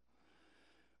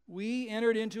 We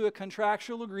entered into a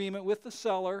contractual agreement with the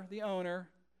seller, the owner,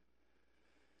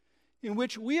 in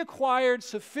which we acquired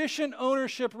sufficient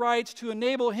ownership rights to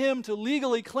enable him to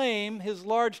legally claim his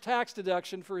large tax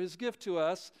deduction for his gift to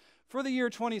us for the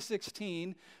year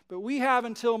 2016, but we have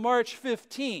until March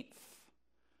 15th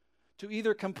to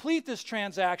either complete this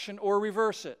transaction or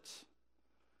reverse it.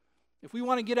 If we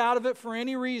want to get out of it for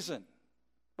any reason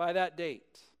by that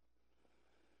date,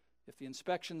 if the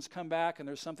inspections come back and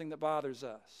there's something that bothers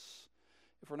us,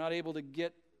 if we're not able to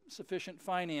get sufficient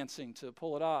financing to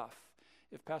pull it off,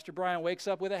 if Pastor Brian wakes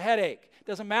up with a headache,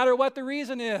 doesn't matter what the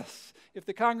reason is, if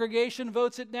the congregation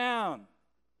votes it down,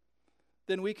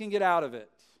 then we can get out of it.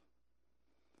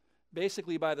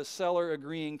 Basically by the seller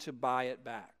agreeing to buy it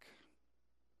back.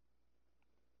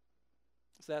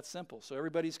 It's that simple. So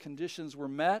everybody's conditions were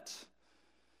met.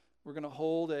 We're going to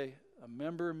hold a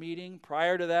member meeting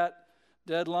prior to that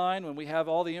deadline when we have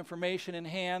all the information in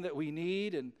hand that we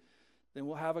need, and then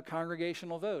we'll have a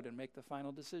congregational vote and make the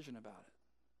final decision about it.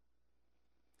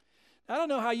 I don't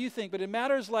know how you think, but in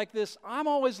matters like this, I'm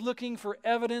always looking for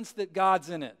evidence that God's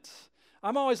in it.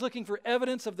 I'm always looking for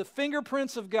evidence of the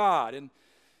fingerprints of God. And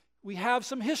we have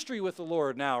some history with the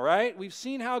Lord now, right? We've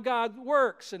seen how God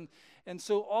works. And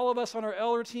so all of us on our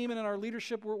elder team and in our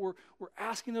leadership, we're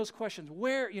asking those questions.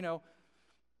 Where,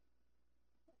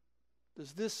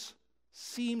 does this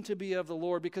seem to be of the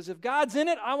Lord? Because if God's in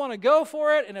it, I want to go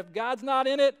for it. And if God's not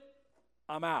in it,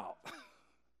 I'm out.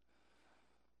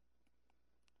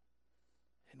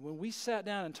 And when we sat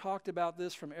down and talked about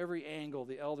this from every angle,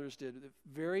 the elders did, it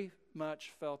very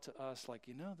much felt to us like,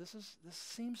 this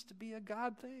seems to be a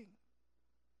God thing.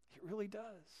 It really does.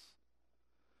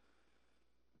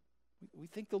 We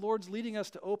think the Lord's leading us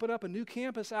to open up a new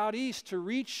campus out east to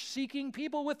reach seeking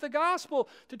people with the gospel,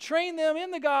 to train them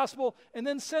in the gospel, and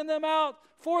then send them out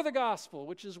for the gospel,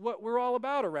 which is what we're all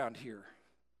about around here.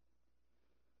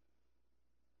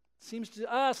 It seems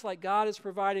to us like God is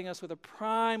providing us with a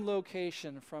prime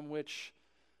location from which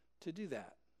to do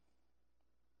that.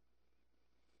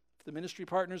 If the ministry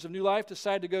partners of New Life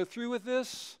decide to go through with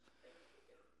this,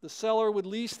 the seller would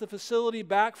lease the facility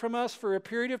back from us for a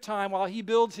period of time while he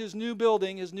builds his new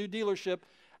building, his new dealership,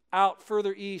 out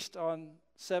further east on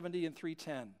 70 and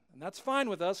 310. And that's fine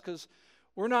with us because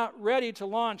we're not ready to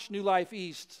launch New Life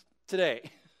East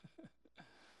today.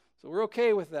 So we're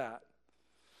okay with that.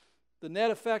 The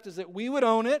net effect is that we would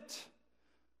own it,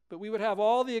 but we would have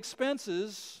all the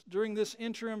expenses during this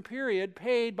interim period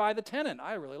paid by the tenant.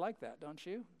 I really like that, don't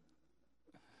you?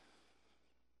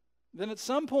 Then at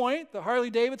some point, the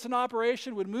Harley-Davidson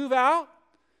operation would move out,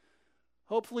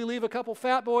 hopefully leave a couple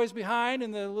fat boys behind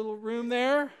in the little room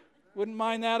there. Wouldn't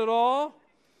mind that at all.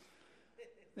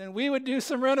 Then we would do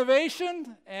some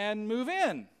renovation and move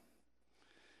in.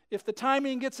 If the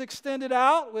timing gets extended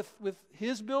out with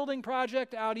his building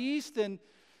project out east and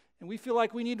we feel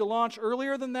like we need to launch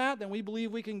earlier than that, then we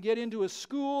believe we can get into a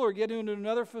school or get into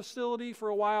another facility for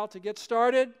a while to get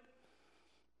started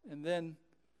and then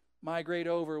migrate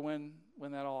over when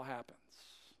that all happens.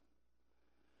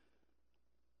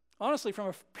 Honestly, from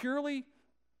a purely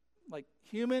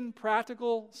human,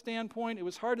 practical standpoint, it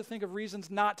was hard to think of reasons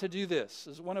not to do this.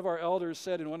 As one of our elders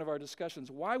said in one of our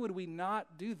discussions, why would we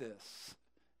not do this?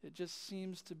 It just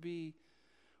seems to be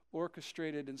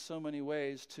orchestrated in so many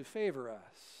ways to favor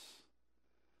us.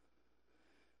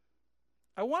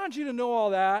 I wanted you to know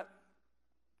all that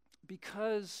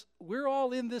because we're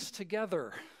all in this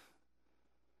together.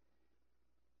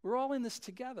 We're all in this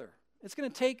together. It's going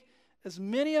to take as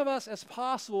many of us as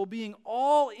possible being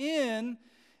all in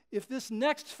if this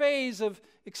next phase of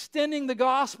extending the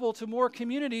gospel to more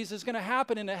communities is going to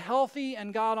happen in a healthy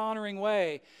and God-honoring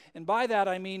way. And by that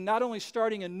I mean not only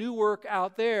starting a new work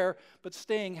out there, but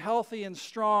staying healthy and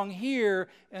strong here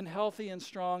and healthy and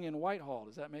strong in Whitehall.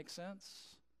 Does that make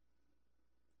sense?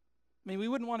 I mean, we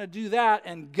wouldn't want to do that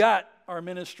and gut our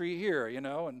ministry here,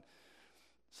 and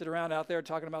sit around out there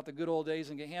talking about the good old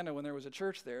days in Gahanna when there was a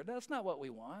church there. That's not what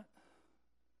we want.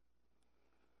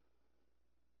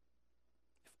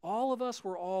 If all of us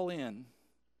were all in,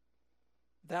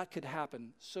 that could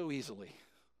happen so easily.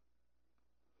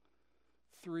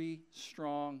 3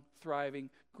 strong, thriving,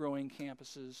 growing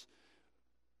campuses,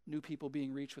 new people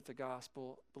being reached with the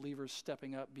gospel, believers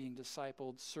stepping up, being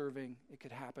discipled, serving. It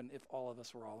could happen if all of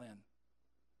us were all in.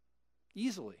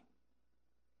 Easily.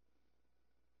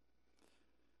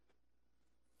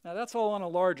 Now that's all on a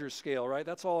larger scale, right?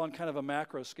 That's all on kind of a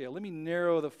macro scale. Let me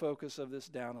narrow the focus of this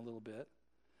down a little bit.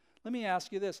 Let me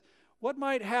ask you this. What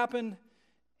might happen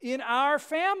in our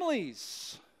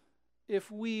families if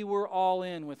we were all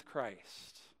in with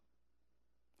Christ?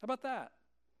 How about that?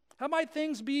 How might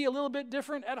things be a little bit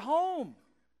different at home?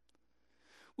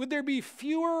 Would there be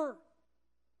fewer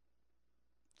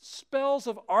spells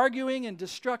of arguing and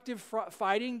destructive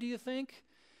fighting, do you think,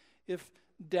 if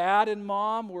dad and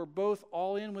mom were both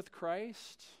all in with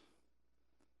Christ?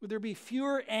 Would there be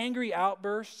fewer angry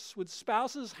outbursts? Would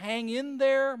spouses hang in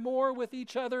there more with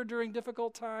each other during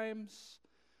difficult times?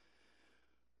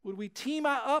 Would we team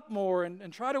up more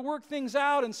and try to work things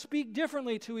out and speak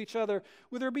differently to each other?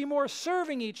 Would there be more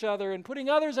serving each other and putting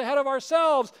others ahead of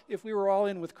ourselves if we were all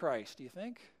in with Christ, do you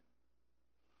think?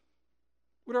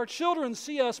 Would our children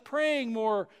see us praying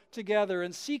more together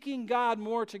and seeking God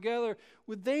more together?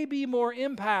 Would they be more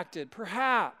impacted,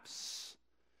 perhaps,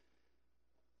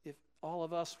 if all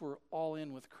of us were all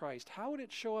in with Christ? How would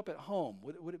it show up at home?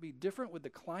 Would it be different? Would the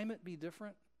climate be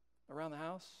different around the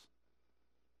house?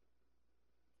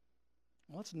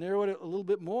 Well, let's narrow it a little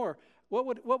bit more. What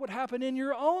would happen in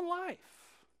your own life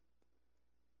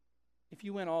if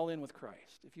you went all in with Christ?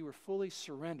 If you were fully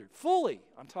surrendered, fully,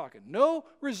 I'm talking, no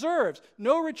reserves,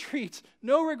 no retreats,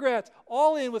 no regrets,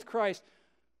 all in with Christ,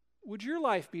 would your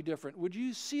life be different? Would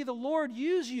you see the Lord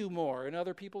use you more in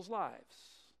other people's lives?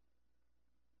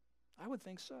 I would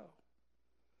think so.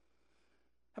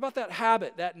 How about that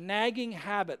habit, that nagging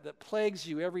habit that plagues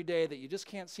you every day that you just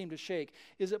can't seem to shake?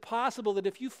 Is it possible that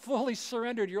if you fully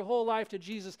surrendered your whole life to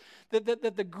Jesus, that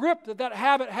the grip that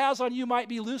habit has on you might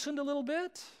be loosened a little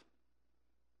bit?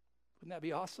 Wouldn't that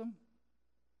be awesome?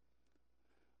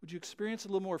 Would you experience a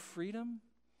little more freedom?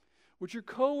 Would your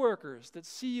coworkers that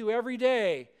see you every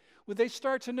day, would they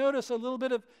start to notice a little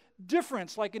bit of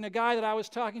difference, like in a guy that I was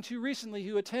talking to recently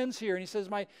who attends here, and he says,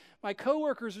 my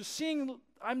coworkers are seeing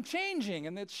I'm changing,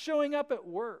 and it's showing up at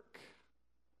work.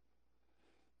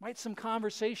 Might some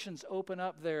conversations open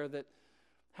up there that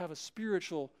have a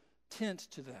spiritual tint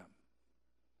to them?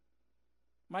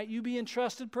 Might you be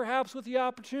entrusted perhaps with the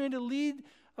opportunity to lead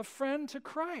a friend to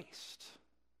Christ?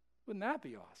 Wouldn't that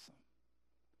be awesome?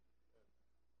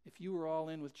 If you were all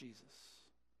in with Jesus.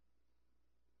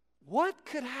 What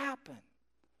could happen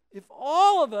if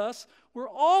all of us were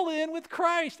all in with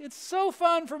Christ? It's so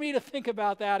fun for me to think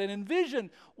about that and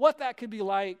envision what that could be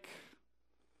like.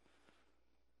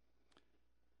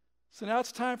 So now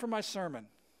it's time for my sermon.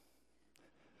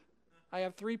 I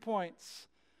have 3 points,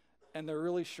 and they're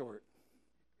really short.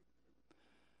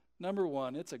 Number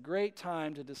 1, it's a great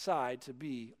time to decide to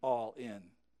be all in.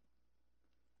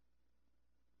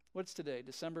 What's today?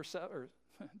 December's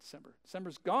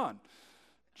gone.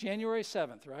 January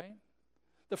 7th, right?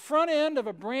 The front end of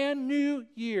a brand new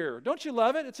year. Don't you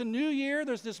love it? It's a new year.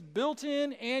 There's this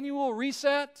built-in annual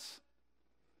reset.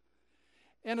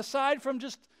 And aside from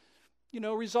just,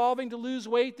 resolving to lose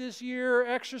weight this year,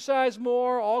 exercise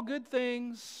more, all good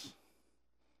things,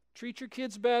 treat your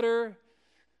kids better,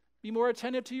 be more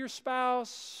attentive to your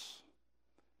spouse.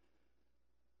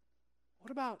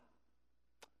 What about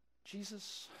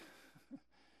Jesus?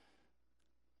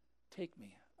 Take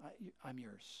me. I'm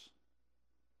yours.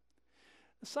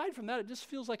 Aside from that, it just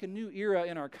feels like a new era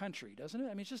in our country, doesn't it? I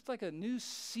mean, it's just like a new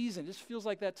season. It just feels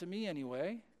like that to me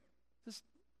anyway. It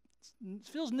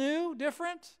feels new,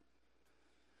 different.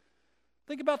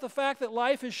 Think about the fact that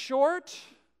life is short.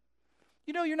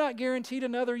 You're not guaranteed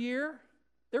another year.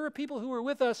 There were people who were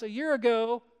with us a year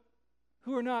ago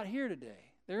who are not here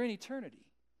today. They're in eternity.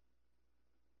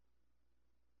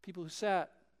 People who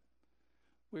sat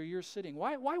where you're sitting.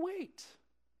 Why wait?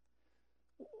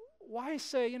 Why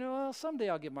say, someday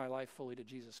I'll give my life fully to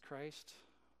Jesus Christ?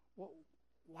 Well,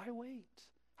 why wait?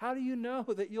 How do you know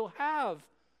that you'll have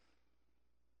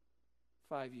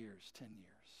 5 years, 10 years?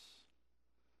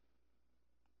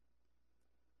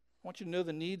 I want you to know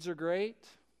the needs are great.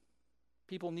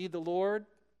 People need the Lord.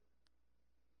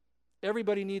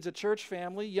 Everybody needs a church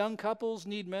family. Young couples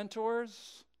need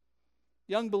mentors.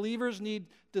 Young believers need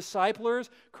disciplers.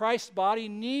 Christ's body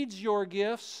needs your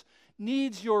gifts,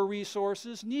 needs your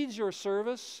resources, needs your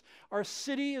service. Our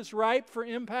city is ripe for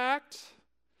impact.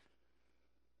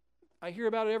 I hear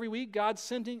about it every week. God's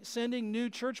sending new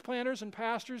church planters and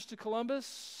pastors to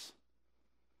Columbus.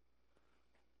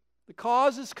 The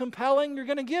cause is compelling. You're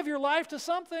going to give your life to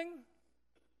something.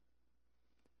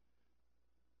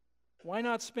 Why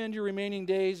not spend your remaining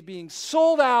days being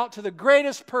sold out to the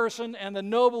greatest person and the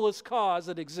noblest cause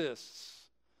that exists?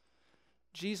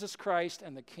 Jesus Christ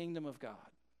and the kingdom of God.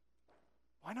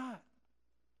 Why not?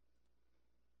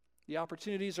 The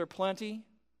opportunities are plenty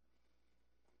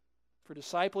for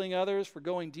discipling others, for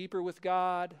going deeper with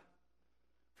God,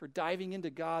 for diving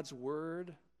into God's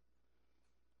Word,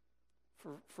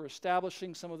 for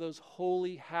establishing some of those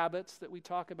holy habits that we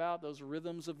talk about, those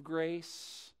rhythms of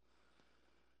grace,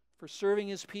 for serving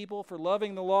His people, for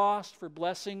loving the lost, for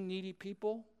blessing needy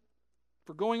people,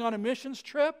 for going on a missions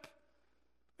trip.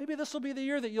 Maybe this will be the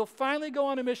year that you'll finally go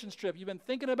on a missions trip. You've been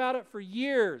thinking about it for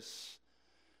years,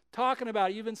 talking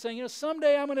about it. You've been saying,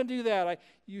 someday I'm going to do that.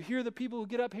 You hear the people who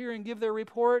get up here and give their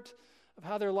report of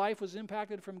how their life was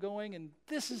impacted from going, and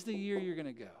this is the year you're going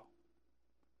to go.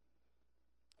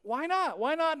 Why not?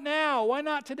 Why not now? Why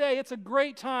not today? It's a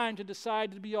great time to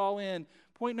decide to be all in.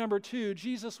 Point number 2,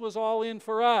 Jesus was all in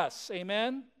for us.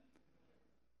 Amen?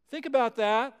 Think about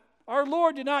that. Our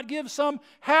Lord did not give some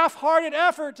half-hearted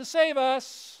effort to save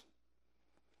us.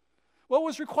 What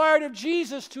was required of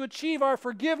Jesus to achieve our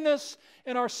forgiveness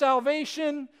and our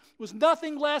salvation was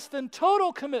nothing less than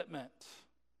total commitment.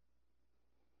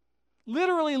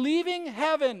 Literally leaving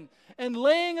heaven and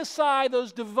laying aside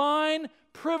those divine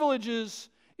privileges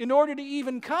in order to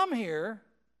even come here,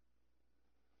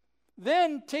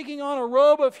 then taking on a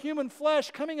robe of human flesh,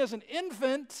 coming as an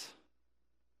infant,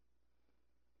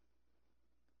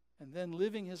 and then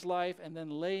living His life, and then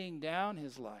laying down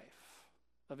His life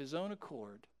of His own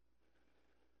accord,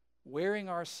 wearing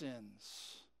our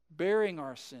sins, bearing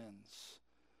our sins,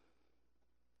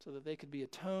 so that they could be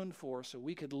atoned for, so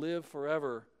we could live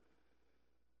forever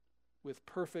with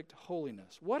perfect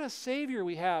holiness. What a Savior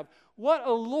we have. What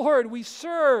a Lord we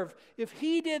serve. If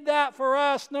He did that for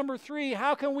us, number 3,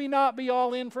 how can we not be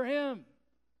all in for Him?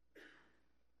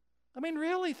 I mean,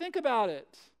 really, think about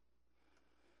it.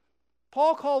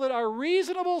 Paul called it our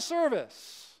reasonable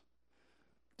service,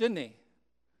 didn't he?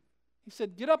 He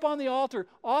said, get up on the altar,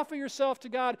 offer yourself to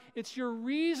God. It's your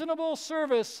reasonable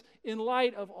service in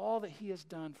light of all that He has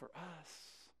done for us.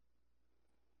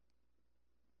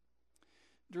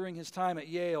 During his time at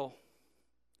Yale,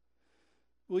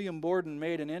 William Borden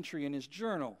made an entry in his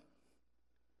journal.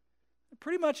 It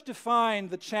pretty much defined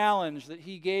the challenge that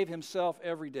he gave himself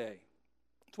every day.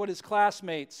 It's what his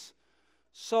classmates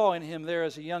saw in him there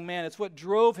as a young man. It's what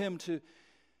drove him to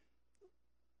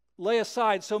lay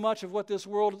aside so much of what this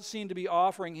world seemed to be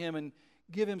offering him and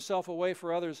give himself away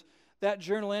for others. That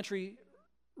journal entry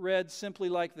read simply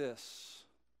like this: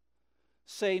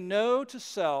 say no to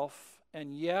self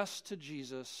and yes to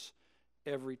Jesus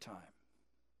every time.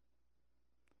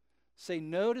 Say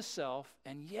no to self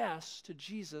and yes to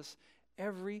Jesus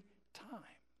every time.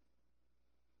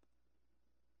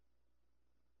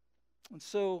 And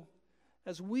so,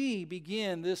 as we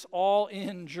begin this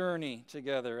all-in journey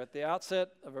together at the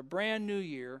outset of a brand new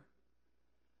year,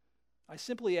 I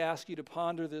simply ask you to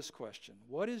ponder this question.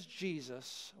 What is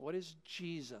Jesus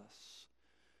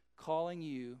calling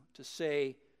you to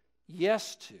say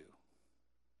yes to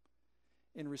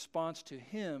in response to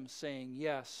Him saying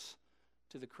yes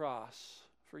to the cross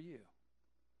for you?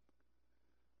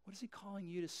 What is He calling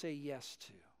you to say yes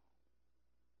to?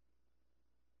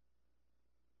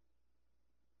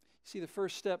 See, the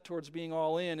first step towards being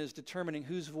all in is determining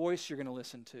whose voice you're going to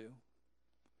listen to,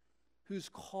 whose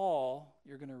call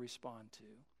you're going to respond to.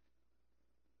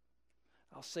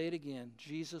 I'll say it again.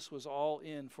 Jesus was all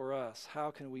in for us. How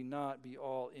can we not be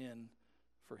all in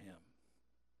for Him?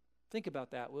 Think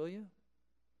about that, will you?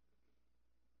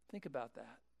 Think about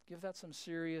that. Give that some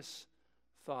serious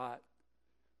thought,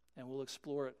 and we'll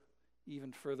explore it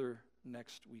even further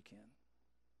next weekend.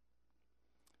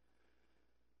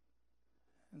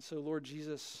 And so, Lord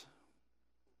Jesus,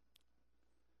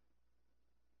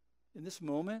 in this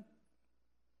moment,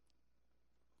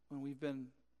 when we've been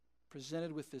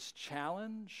presented with this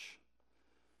challenge,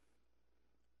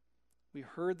 we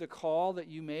heard the call that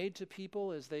you made to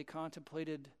people as they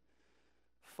contemplated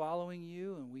following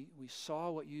you, and we saw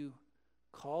what you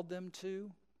called them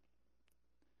to.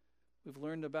 We've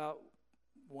learned about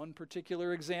one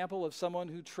particular example of someone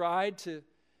who tried to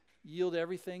yield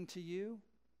everything to you.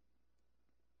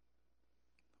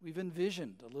 We've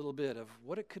envisioned a little bit of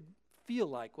what it could feel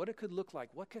like, what it could look like,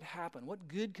 what could happen, what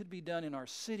good could be done in our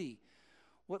city,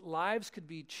 what lives could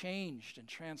be changed and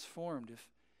transformed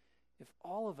if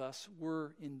all of us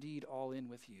were indeed all in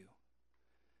with you.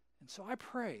 And so I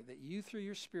pray that you, through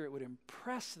your Spirit, would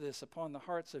impress this upon the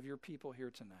hearts of your people here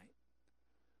tonight.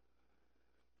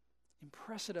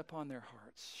 Impress it upon their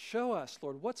hearts. Show us,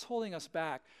 Lord, what's holding us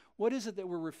back. What is it that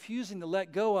we're refusing to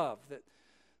let go of,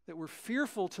 that we're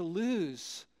fearful to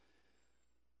lose?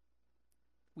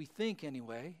 We think,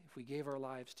 anyway, if we gave our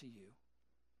lives to you.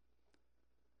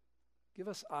 Give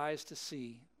us eyes to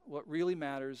see what really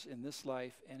matters in this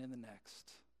life and in the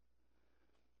next.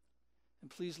 And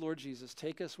please, Lord Jesus,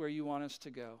 take us where you want us to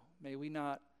go. May we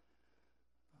not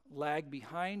lag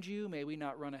behind you. May we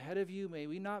not run ahead of you. May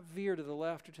we not veer to the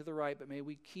left or to the right, but may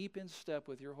we keep in step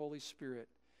with your Holy Spirit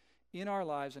in our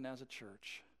lives and as a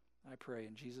church. I pray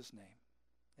in Jesus' name.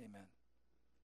 Amen.